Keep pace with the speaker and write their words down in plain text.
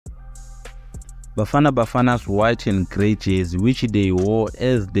Bafana Bafana's white and grey jersey, which they wore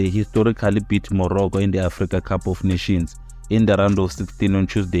as they historically beat Morocco in the Africa Cup of Nations in the round of 16 on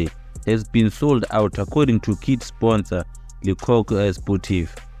Tuesday, has been sold out according to kit sponsor LeCoq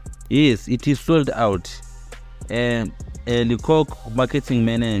Sportif. Yes, it is sold out. LeCoq marketing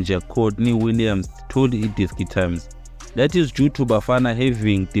manager Courtney Williams told Disky Times that is due to Bafana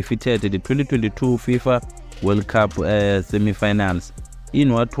having defeated the 2022 FIFA World Cup semi-finals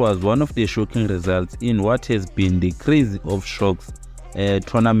in what was one of the shocking results in what has been the Craze of shocks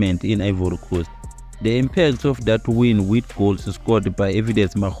tournament in Ivory Coast. The impact of that win, with goals scored by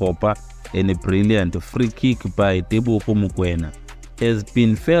Evidence Mahopa and a brilliant free kick by Debo Mukwena, has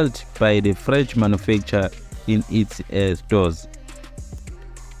been felt by the French manufacturer in its stores.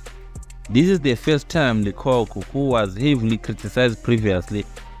 This is the first time LeCoq, who was heavily criticized previously,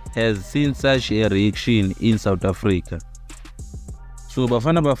 has seen such a reaction in South Africa. So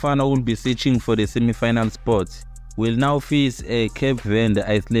Bafana Bafana will be searching for the semi-final spot. Will now face Cape Verde,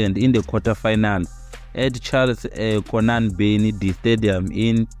 Iceland in the quarter-final at Charles Konan Benny Stadium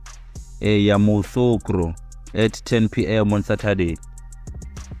in Yamoussoukro at 10 p.m. on Saturday.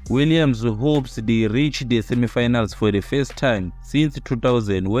 Williams hopes they reach the semi-finals for the first time since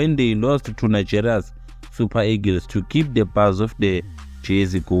 2000, when they lost to Nigeria's Super Eagles to keep the buzz of the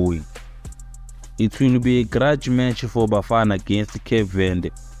jersey going. It will be a grudge match for Bafana against Cape Verde.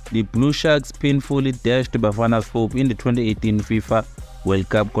 The Blue Sharks painfully dashed Bafana's hope in the 2018 FIFA World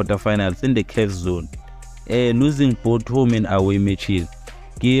Cup quarterfinals in the CAF zone, losing both home and away matches.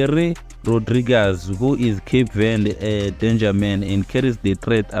 Gary Rodriguez, who is Cape Verde danger man and carries the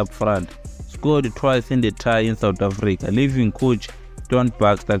threat up front, scored twice in the tie in South Africa, leaving coach Don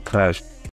Baxter crushed.